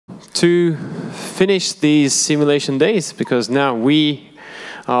to finish these simulation days, because now we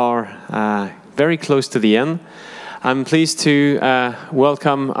are very close to the end, I'm pleased to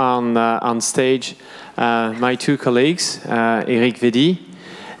welcome on stage my two colleagues, Eric Védy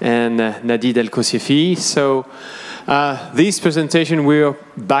and Nadi Delcosiefi. So this presentation, we're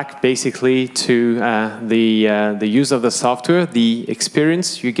back basically to the use of the software, the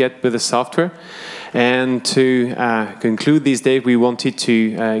experience you get with the software. And to conclude this day, we wanted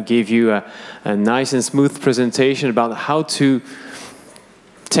to give you a nice and smooth presentation about how to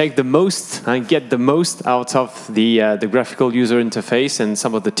take the most and get the most out of the graphical user interface and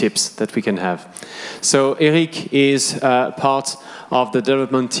some of the tips that we can have. So Eric is part of the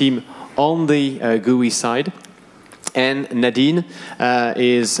development team on the GUI side. And Nadine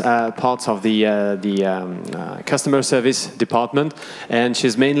is part of the customer service department, and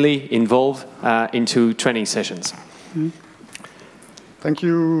she's mainly involved into training sessions. Thank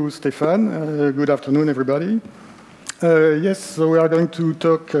you, Stéphane. Good afternoon, everybody. Yes, so we are going to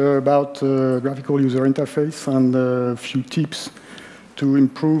talk about graphical user interface and a few tips to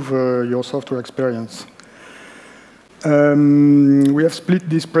improve your software experience. We have split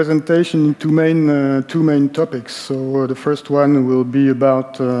this presentation into two main topics. So the first one will be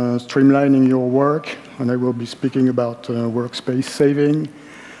about streamlining your work, and I will be speaking about workspace saving,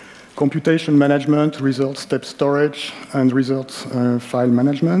 computation management, results step storage, and results file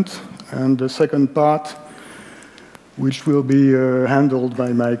management. And the second part, which will be handled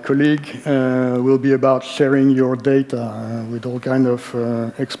by my colleague, will be about sharing your data with all kind of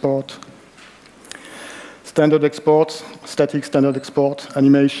export. Standard exports, static standard export,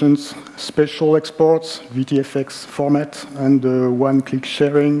 animations, special exports, VTFX format, and one-click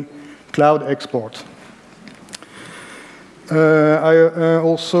sharing, cloud export. I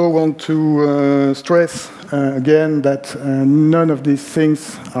also want to stress again that none of these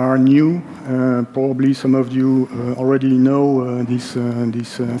things are new. Probably some of you already know these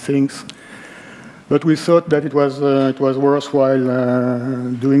things. But we thought that it was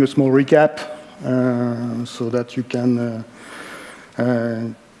worthwhile doing a small recap so that you can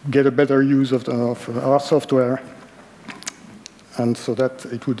get a better use of our software, and so that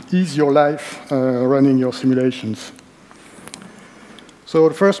it would ease your life running your simulations. So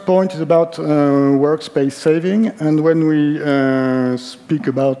the first point is about workspace saving, and when we speak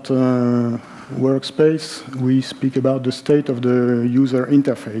about workspace, we speak about the state of the user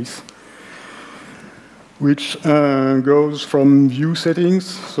interface, which goes from view settings.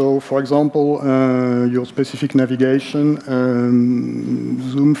 So, for example, your specific navigation,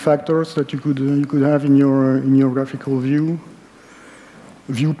 zoom factors that you could have in your graphical view,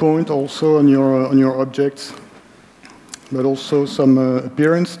 viewpoint also on your objects, but also some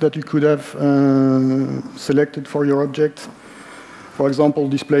appearance that you could have selected for your object. For example,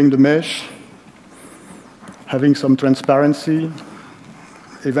 displaying the mesh, having some transparency,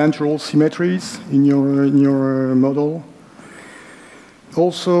 eventual symmetries in your model.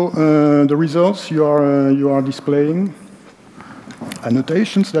 Also, the results you are displaying,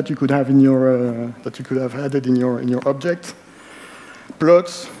 annotations that you could have in your that you could have added in your object,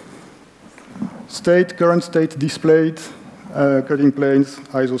 plots, current state displayed, cutting planes,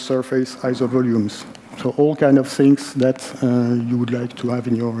 ISO surface, ISO volumes. So all kind of things that you would like to have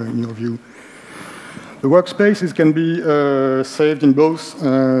in your view. The workspaces can be saved in both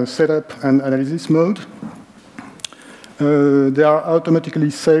setup and analysis mode. They are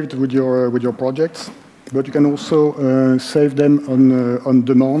automatically saved with your projects, but you can also save them on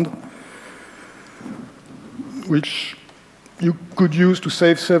demand, which you could use to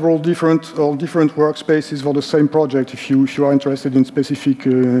save several different workspaces for the same project. If you are interested in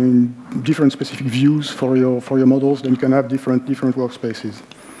different specific views for your models, then you can have different workspaces.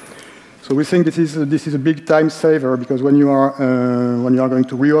 So we think this is a big time saver, because when you are going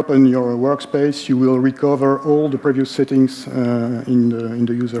to reopen your workspace, you will recover all the previous settings in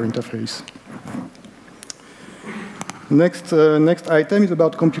the user interface. Next item is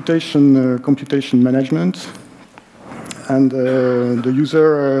about computation management, and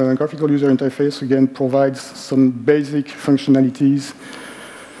the graphical user interface again provides some basic functionalities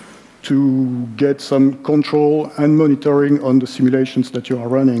to get some control and monitoring on the simulations that you are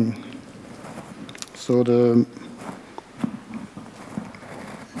running. So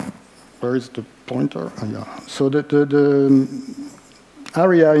where is the pointer? Oh, yeah. So the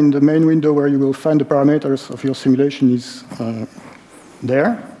area in the main window where you will find the parameters of your simulation is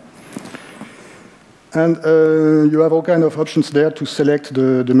there. And you have all kinds of options there to select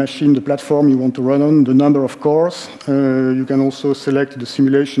the machine, the platform you want to run on, the number of cores. You can also select the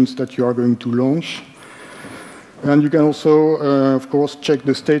simulations that you are going to launch. And you can also, of course, check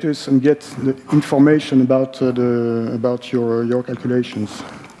the status and get the information about your calculations.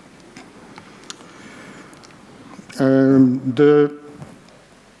 The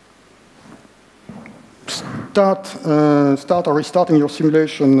start or restarting your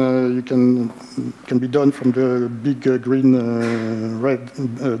simulation you can be done from the big green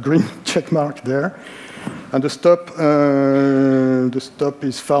check mark there, and the stop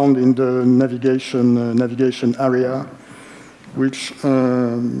is found in the navigation area, which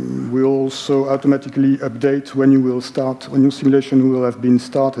will also automatically update when you will start, when your simulation will have been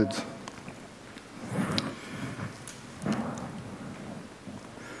started.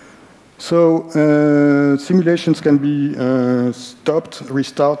 So simulations can be stopped,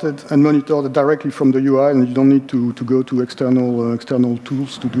 restarted, and monitored directly from the UI, and you don't need to go to external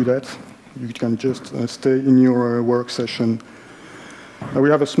tools to do that. You can just stay in your work session. We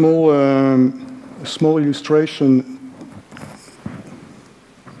have a small illustration.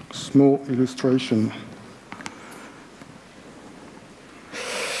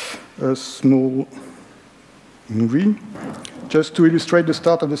 A small movie, just to illustrate the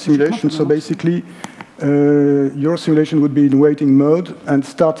start of the simulation. So basically, your simulation would be in waiting mode, and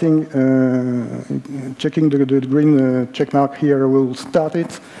starting, checking the green check mark here will start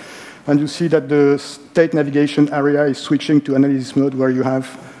it. And you see that the state navigation area is switching to analysis mode, where you have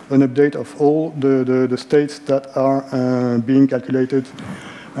an update of all the states that are being calculated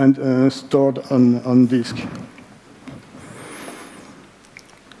and stored on disk.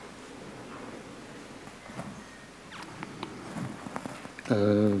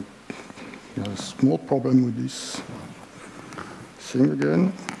 A small problem with this thing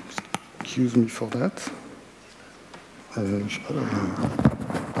again. Excuse me for that.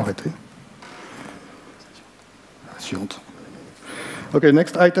 Arrêtez. Suivante. Okay,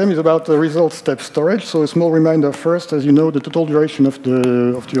 next item is about the result step storage. So a small reminder first, as you know, the total duration of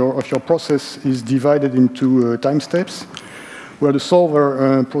your process is divided into time steps, where the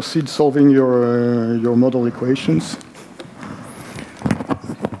solver proceeds solving your model equations.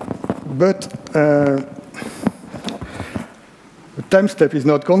 But the time step is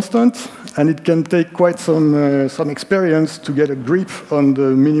not constant, and it can take quite some experience to get a grip on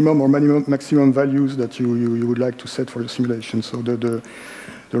the minimum or maximum values that you would like to set for your simulation. So the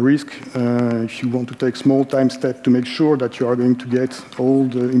risk, if you want to take small time step to make sure that you are going to get all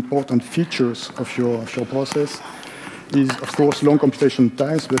the important features of your process, is of course long computation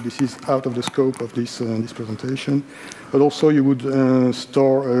times, but this is out of the scope of this presentation. But also you would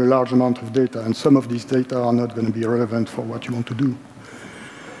store a large amount of data, and some of these data are not going to be relevant for what you want to do.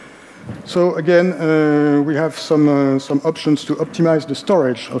 So again, we have some options to optimize the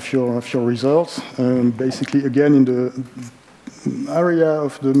storage of your results. Basically, again, in the area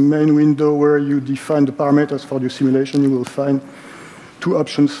of the main window where you define the parameters for your simulation, you will find two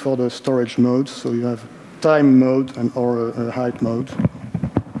options for the storage modes. So you have time mode and or height mode.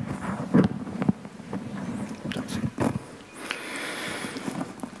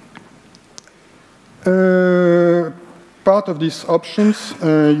 Part of these options,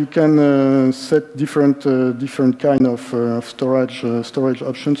 you can set different kind of storage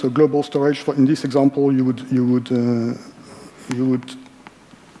options. So global storage, in this example, you would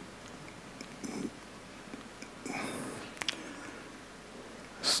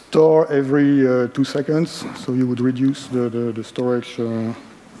store every 2 seconds. So you would reduce the storage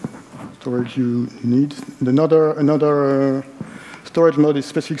you need. Another storage mode is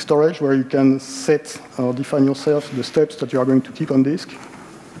specific storage, where you can set or define yourself the steps that you are going to keep on disk.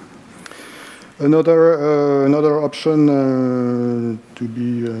 Another option, to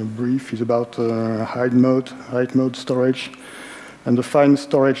be brief, is about height mode storage, and the fine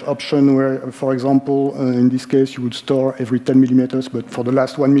storage option, where, for example, in this case, you would store every 10 millimeters, but for the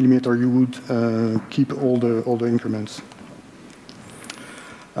last 1 millimeter, you would keep all the increments.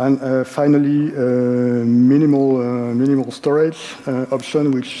 And finally, minimal storage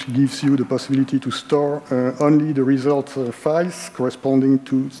option, which gives you the possibility to store only the result files corresponding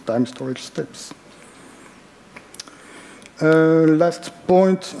to time storage steps. Last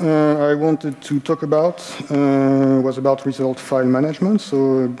point I wanted to talk about was about result file management.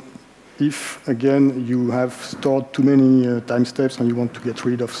 So if, again, you have stored too many time steps and you want to get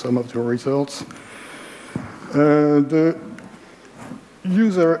rid of some of your results, the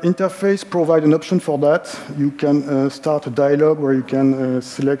user interface provides an option for that. You can start a dialog where you can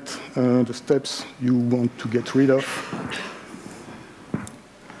select the steps you want to get rid of.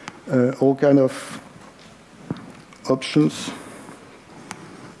 All kind of options.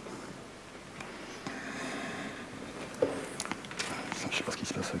 Je sais pas ce qui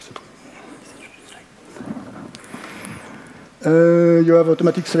se passe avec ce truc. You have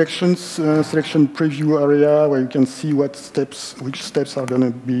automatic selections, selection preview area where you can see which steps are going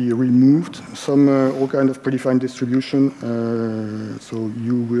to be removed. All kind of predefined distribution. So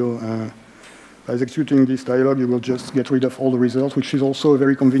you will, by executing this dialog, you will just get rid of all the results, which is also a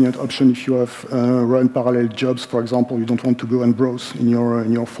very convenient option if you have run parallel jobs, for example. You don't want to go and browse in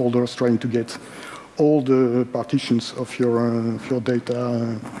your folders trying to get all the partitions of your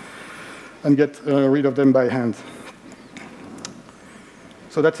data and get rid of them by hand.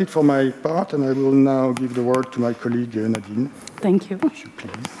 So that's it for my part, and I will now give the word to my colleague Nadine. Thank you. If you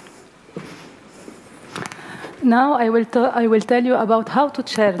please. Now I will tell you about how to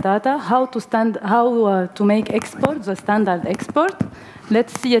share data, how to make export, the standard export.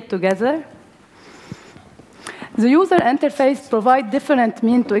 Let's see it together. The user interface provides different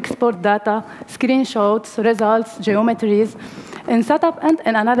means to export data, screenshots, results, geometries, in setup and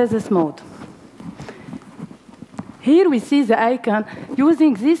in analysis mode. Here we see the icon.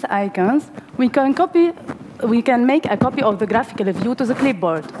 Using these icons, we can make a copy of the graphical view to the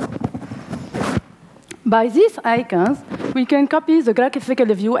clipboard. By these icons, we can copy the graphical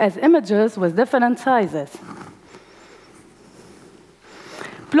view as images with different sizes.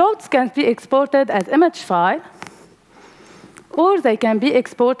 Plots can be exported as image file, or they can be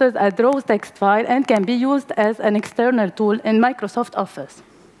exported as raw text file and can be used as an external tool in Microsoft Office.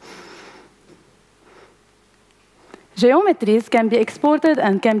 Geometries can be exported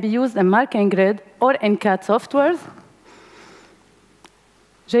and can be used in Marking Grid or in CAD softwares.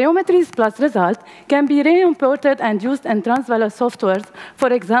 Geometries plus result can be re-imported and used in TRANSVALOR softwares,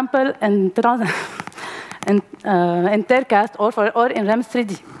 for example, in Tercast or in RAMS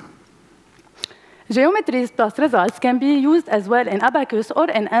 3D. Geometries plus results can be used as well in Abacus or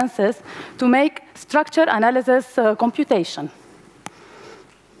in ANSYS to make structure analysis computation.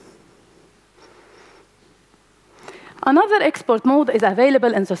 Another export mode is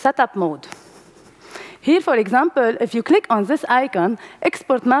available in the setup mode. Here, for example, if you click on this icon,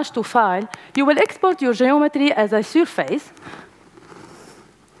 Export Mesh to File, you will export your geometry as a surface.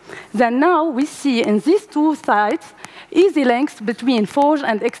 Then now we see in these two sites easy links between Forge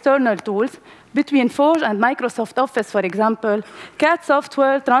and external tools, between Forge and Microsoft Office, for example, CAD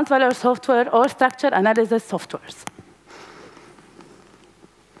software, TRANSVALOR software, or structure analysis softwares.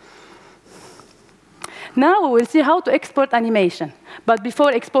 Now we will see how to export animation. But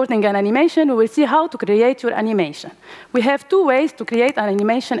before exporting an animation, we will see how to create your animation. We have two ways to create an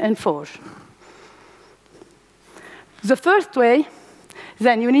animation in Forge. The first way,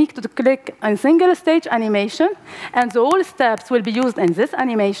 then you need to click on single stage animation, and all steps will be used in this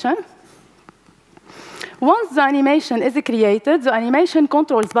animation. Once the animation is created, the animation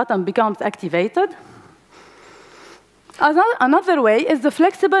controls button becomes activated. Another way is the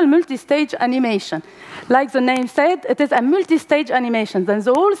flexible multi-stage animation. Like the name said, it is a multi-stage animation. Then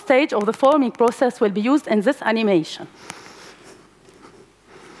the whole stage of the forming process will be used in this animation.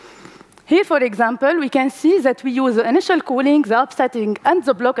 Here, for example, we can see that we use the initial cooling, the upsetting, and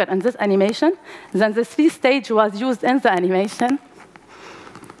the blocker in this animation. Then the 3 stage was used in the animation.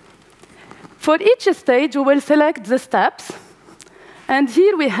 For each stage, we will select the steps. And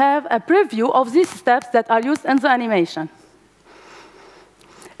here we have a preview of these steps that are used in the animation.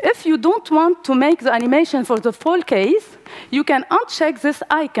 If you don't want to make the animation for the full case, you can uncheck this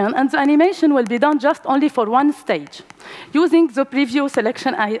icon, and the animation will be done just only for one stage, using the preview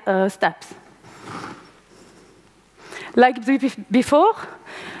selection steps. Like before,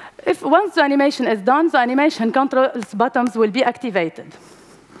 once the animation is done, the animation controls buttons will be activated.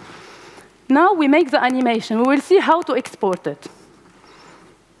 Now we make the animation. We will see how to export it.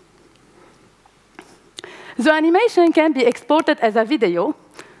 The animation can be exported as a video.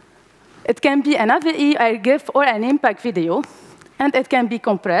 It can be an AVI, a GIF, or an impact video, and it can be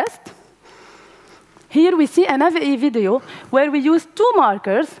compressed. Here we see an AVI video where we use 2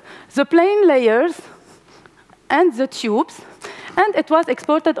 markers, the plane layers and the tubes, and it was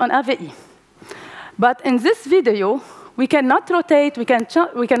exported on AVI. But in this video, we cannot rotate, we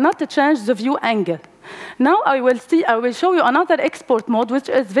cannot change the view angle. Now I will show you another export mode, which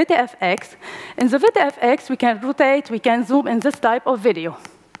is VTFX. In the VTFX, we can rotate, we can zoom in this type of video.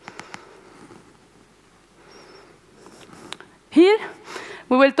 Here,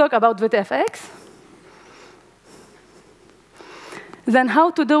 we will talk about VTFX. Then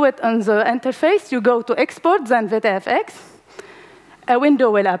how to do it on the interface. You go to Export, then VTFX. A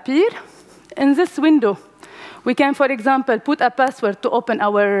window will appear. In this window, we can, for example, put a password to open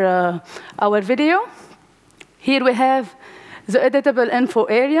our video. Here we have the editable info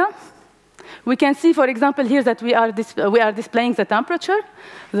area. We can see, for example, here that we are displaying the temperature,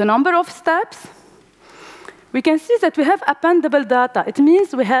 the number of steps. we can see that we have appendable data. It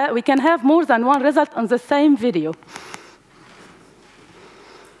means we can have more than one result on the same video.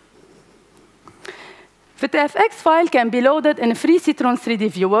 VTFX file can be loaded in a free Citron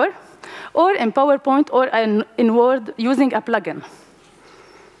 3D viewer, or in PowerPoint, or in Word using a plugin.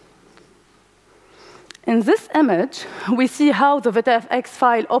 In this image, we see how the VTFX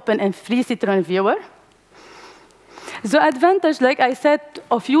file opens in free Citron viewer. The advantage, like I said,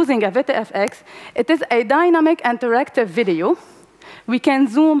 of using a VTFX, it is a dynamic interactive video. We can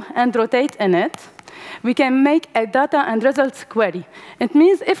zoom and rotate in it. We can make a data and results query. It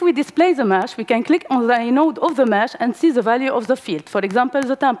means if we display the mesh, we can click on the node of the mesh and see the value of the field, for example,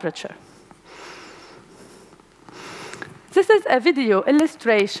 the temperature. This is a video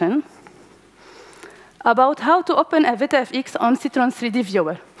illustration about how to open a VTFX on Citron 3D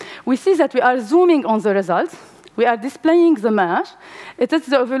viewer. We see that we are zooming on the results. We are displaying the mesh. It is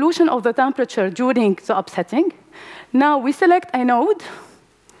the evolution of the temperature during the upsetting. Now we select a node,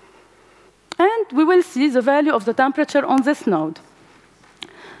 and we will see the value of the temperature on this node.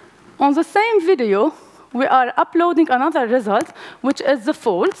 On the same video, we are uploading another result, which is the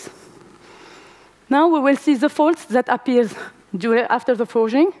false. Now we will see the false that appears after the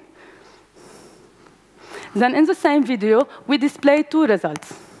forging. Then in the same video, we display two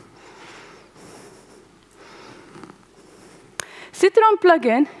results. Citron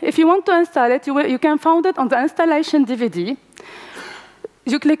plugin, if you want to install it, you can find it on the installation DVD.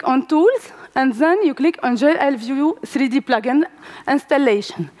 You click on Tools, and then you click on GLView 3D plugin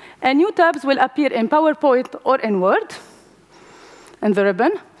installation. And new tabs will appear in PowerPoint or in Word, in the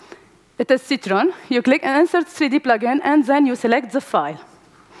ribbon. It is Citron. You click on Insert 3D plugin, and then you select the file.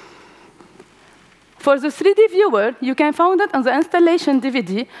 For the 3D viewer, you can find it on the installation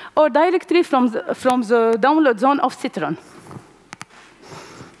DVD or directly from the download zone of Citron.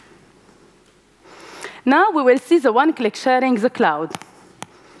 Now we will see the one-click sharing the cloud.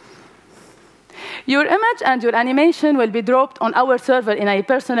 Your image and your animation will be dropped on our server in a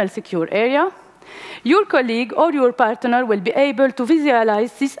personal secure area. Your colleague or your partner will be able to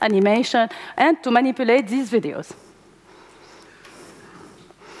visualize this animation and to manipulate these videos.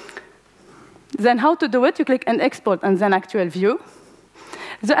 Then how to do it? You click on Export and then Actual View.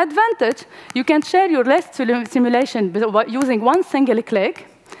 The advantage, you can share your last simulation using one single click.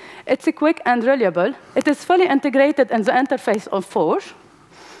 It's quick and reliable. It is fully integrated in the interface of Forge.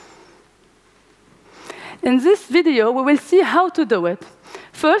 In this video, we will see how to do it.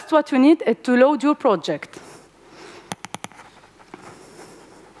 First, what you need is to load your project.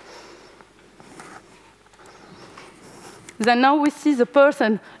 Then now we see the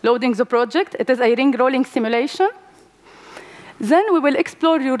person loading the project. It is a ring rolling simulation. Then we will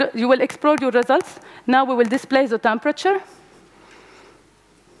you will explore your results. Now we will display the temperature.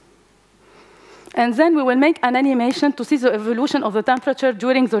 And then we will make an animation to see the evolution of the temperature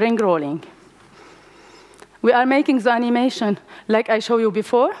during the ring rolling. We are making the animation like I showed you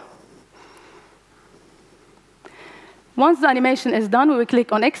before. Once the animation is done, we will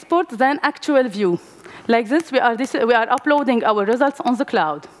click on Export, then Actual View. Like this, we are uploading our results on the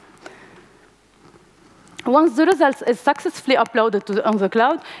cloud. Once the results is successfully uploaded on the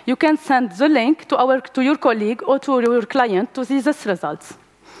cloud, you can send the link to your colleague or to your client to see these results.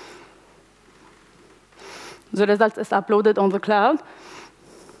 The result is uploaded on the cloud.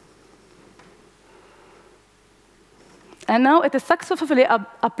 And now it is successfully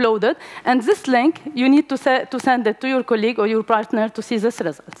uploaded. And this link, you need to send it to your colleague or your partner to see these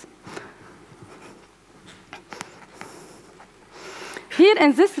results. Here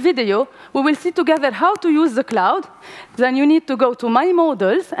in this video, we will see together how to use the cloud. Then you need to go to My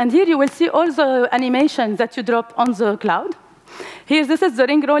Models. And here you will see all the animations that you drop on the cloud. Here, this is the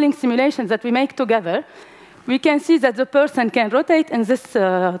ring rolling simulation that we make together. We can see that the person can rotate in this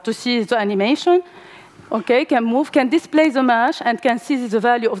to see the animation, can move, can display the mesh, and can see the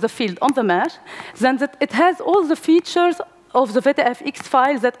value of the field on the mesh. Then it has all the features of the VTFX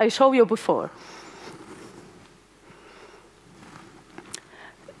file that I showed you before.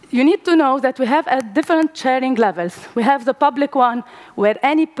 You need to know that we have different sharing levels. We have the public one, where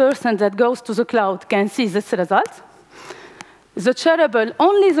any person that goes to the cloud can see this result. The shareable,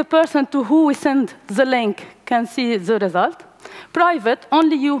 only the person to whom we send the link can see the result. Private,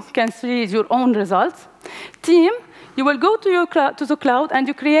 only you can see your own results. Team, you will go to the cloud and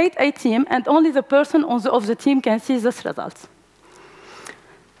you create a team, and only the person of the team can see these results.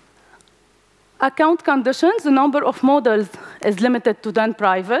 Account conditions, the number of models is limited to then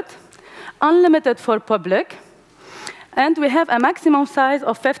private, unlimited for public, and we have a maximum size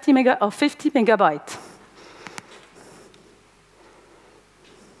of 50 megabytes.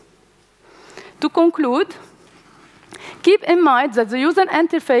 To conclude, Keep in mind that the user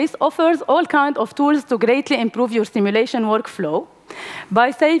interface offers all kinds of tools to greatly improve your simulation workflow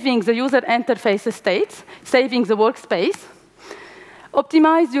by saving the user interface states, saving the workspace,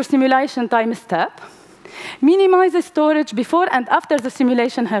 optimize your simulation time step, minimize the storage before and after the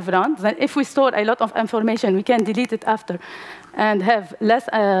simulation have run. Then if we store a lot of information, we can delete it after and have less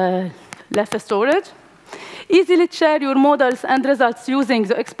storage. Easily share your models and results using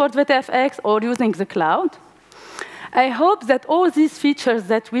the export VTFX or using the cloud. I hope that all these features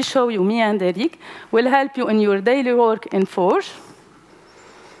that we show you, me and Eric, will help you in your daily work in Forge.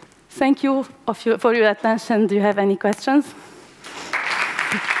 Thank you for your attention. Do you have any questions?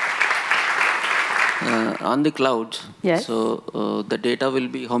 On the cloud, yes. So the data will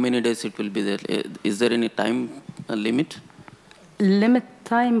be, how many days it will be there? Is there any time limit? Limit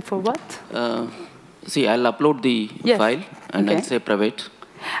time for what? See, I'll upload the file and I'll say private.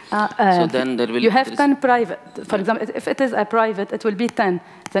 So then there will. You have 10 private. For example, if it is a private, it will be 10.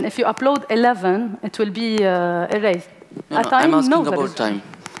 Then if you upload 11, it will be erased. No, I'm asking about time.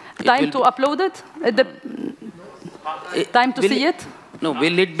 Time to upload it? Time to see it? No,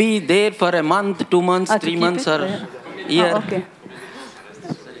 will it be there for a month, 2 months, 3 months, or year? Oh, okay.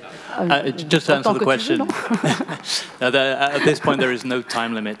 Just to answer the question, at this point there is no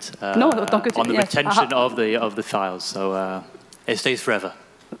time limit on the retention of the files, so it stays forever.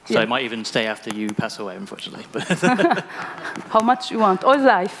 So it might even stay after you pass away, unfortunately. How much you want? All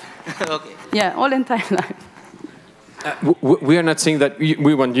life. Okay. Yeah, all entire life. We are not saying that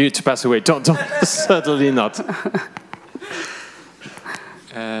we want you to pass away. Don't certainly not.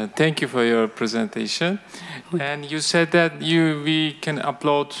 Thank you for your presentation. And you said that we can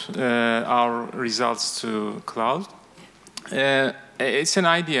upload our results to cloud. It's an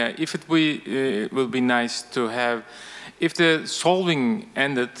idea. If it will be nice to have, if the solving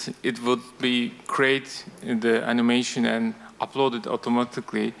ended, it would be create the animation and upload it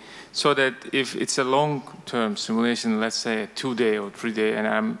automatically, so that if it's a long-term simulation, let's say a 2-day or 3-day, and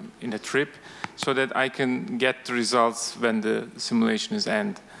I'm in a trip, so that I can get the results when the simulation is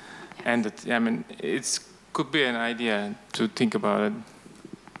ended. I mean, it could be an idea to think about it.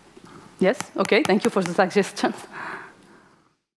 Yes, okay, thank you for the suggestion.